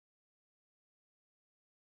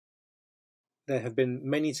There have been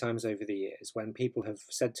many times over the years when people have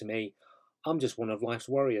said to me, I'm just one of life's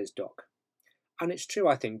warriors, Doc. And it's true,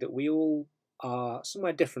 I think, that we all are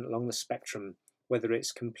somewhere different along the spectrum, whether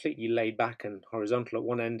it's completely laid back and horizontal at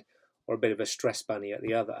one end or a bit of a stress bunny at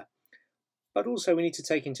the other. But also, we need to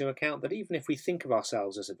take into account that even if we think of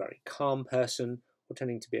ourselves as a very calm person or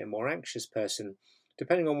tending to be a more anxious person,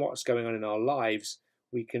 depending on what's going on in our lives,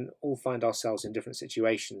 we can all find ourselves in different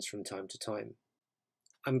situations from time to time.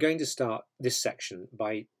 I'm going to start this section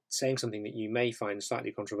by saying something that you may find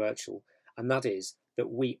slightly controversial, and that is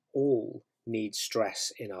that we all need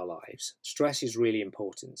stress in our lives. Stress is really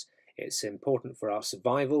important. It's important for our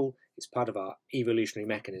survival, it's part of our evolutionary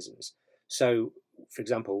mechanisms. So, for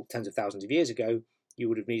example, tens of thousands of years ago, you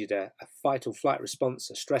would have needed a fight or flight response,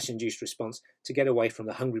 a stress induced response, to get away from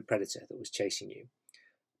the hungry predator that was chasing you.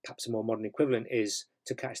 Perhaps a more modern equivalent is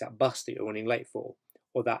to catch that bus that you're running late for,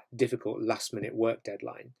 or that difficult last minute work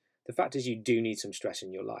deadline. The fact is, you do need some stress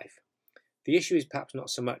in your life. The issue is perhaps not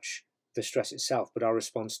so much the stress itself, but our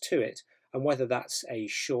response to it, and whether that's a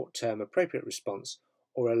short term appropriate response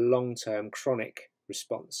or a long term chronic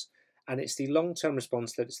response. And it's the long term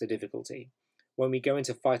response that's the difficulty. When we go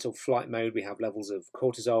into fight or flight mode, we have levels of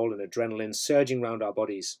cortisol and adrenaline surging around our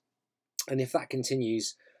bodies. And if that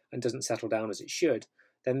continues and doesn't settle down as it should,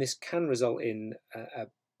 then this can result in a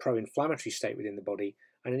pro-inflammatory state within the body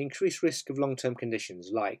and an increased risk of long-term conditions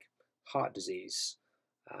like heart disease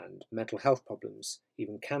and mental health problems,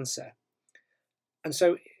 even cancer. And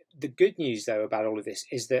so the good news, though, about all of this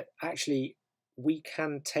is that actually we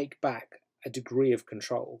can take back a degree of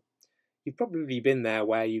control. You've probably been there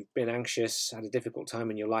where you've been anxious, had a difficult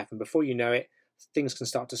time in your life, and before you know it, things can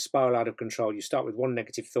start to spiral out of control. You start with one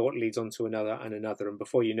negative thought, leads on to another and another, and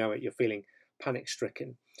before you know it, you're feeling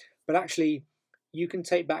panic-stricken. But actually, you can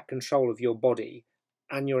take back control of your body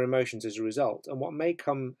and your emotions as a result. And what may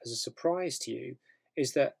come as a surprise to you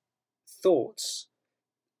is that thoughts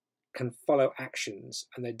can follow actions,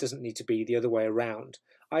 and there doesn't need to be the other way around.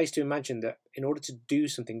 I used to imagine that in order to do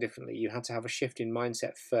something differently, you had to have a shift in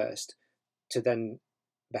mindset first to then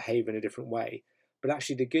behave in a different way. But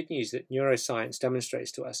actually, the good news that neuroscience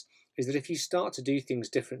demonstrates to us is that if you start to do things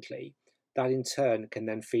differently, that in turn can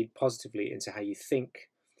then feed positively into how you think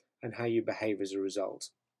and how you behave as a result.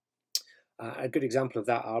 A good example of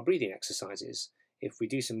that are breathing exercises. If we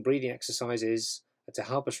do some breathing exercises to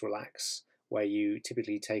help us relax, where you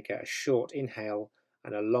typically take a short inhale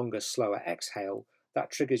and a longer, slower exhale,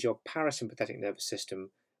 that triggers your parasympathetic nervous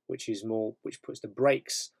system, which puts the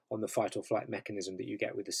brakes on the fight or flight mechanism that you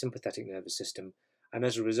get with the sympathetic nervous system, and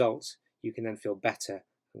as a result, you can then feel better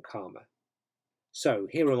and calmer. So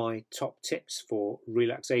here are my top tips for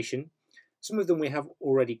relaxation. Some of them we have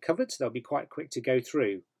already covered, so they'll be quite quick to go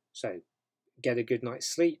through. So get a good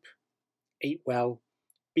night's sleep, eat well,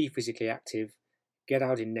 be physically active, get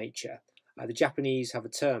out in nature. The Japanese have a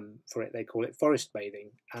term for it, they call it forest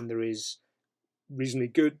bathing, and there is reasonably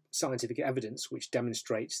good scientific evidence which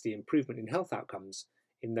demonstrates the improvement in health outcomes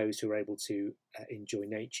in those who are able to enjoy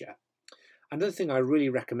nature. Another thing I really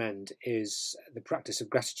recommend is the practice of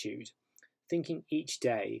gratitude. Thinking each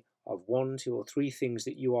day of 1, 2, or 3 things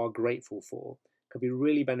that you are grateful for can be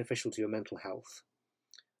really beneficial to your mental health.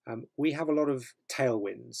 We have a lot of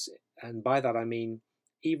tailwinds, and by that I mean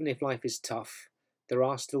even if life is tough, there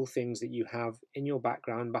are still things that you have in your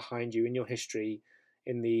background, behind you, in your history,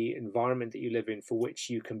 in the environment that you live in for which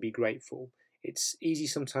you can be grateful. It's easy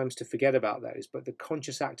sometimes to forget about those, but the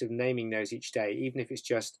conscious act of naming those each day, even if it's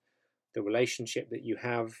just the relationship that you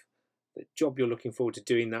have, the job you're looking forward to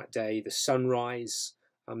doing that day, the sunrise,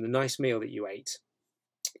 the nice meal that you ate,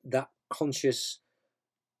 that conscious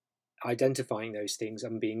identifying those things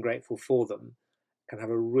and being grateful for them can have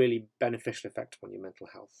a really beneficial effect on your mental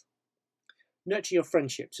health. Nurture your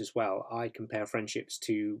friendships as well. I compare friendships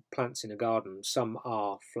to plants in a garden. Some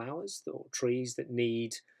are flowers or trees that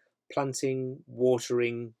need planting,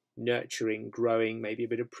 watering, nurturing, growing, maybe a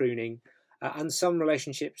bit of pruning. And some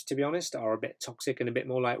relationships, to be honest, are a bit toxic and a bit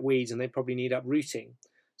more like weeds, and they probably need uprooting.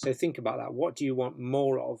 So think about that. What do you want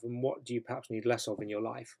more of, and what do you perhaps need less of in your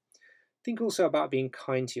life? Think also about being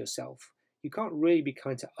kind to yourself. You can't really be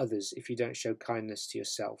kind to others if you don't show kindness to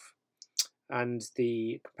yourself. And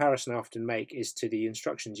the comparison I often make is to the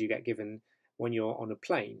instructions you get given when you're on a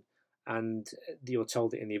plane and you're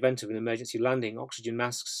told that in the event of an emergency landing, oxygen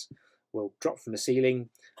masks will drop from the ceiling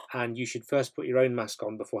and you should first put your own mask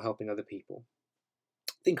on before helping other people.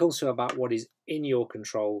 Think also about what is in your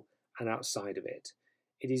control and outside of it.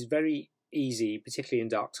 It is very easy, particularly in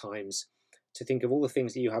dark times, to think of all the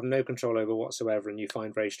things that you have no control over whatsoever and you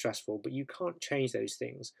find very stressful, but you can't change those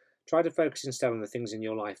things. Try to focus instead on the things in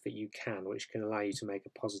your life that you can, which can allow you to make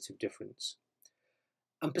a positive difference.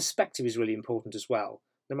 And perspective is really important as well.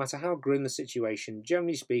 No matter how grim the situation,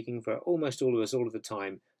 generally speaking, for almost all of us all of the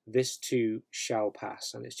time, this too shall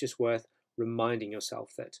pass. And it's just worth reminding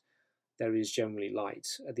yourself that there is generally light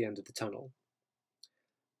at the end of the tunnel.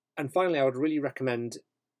 And finally, I would really recommend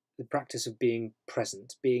the practice of being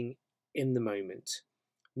present, being in the moment,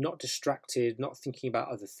 not distracted, not thinking about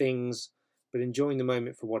other things, but enjoying the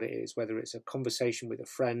moment for what it is, whether it's a conversation with a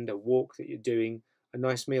friend, a walk that you're doing, a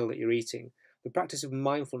nice meal that you're eating. The practice of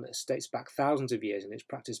mindfulness dates back thousands of years, and it's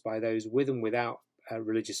practiced by those with and without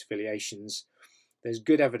religious affiliations. There's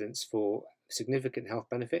good evidence for significant health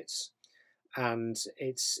benefits, and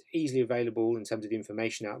it's easily available in terms of the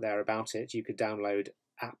information out there about it. You could download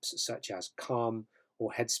apps such as Calm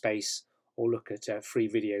or Headspace, or look at free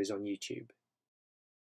videos on YouTube.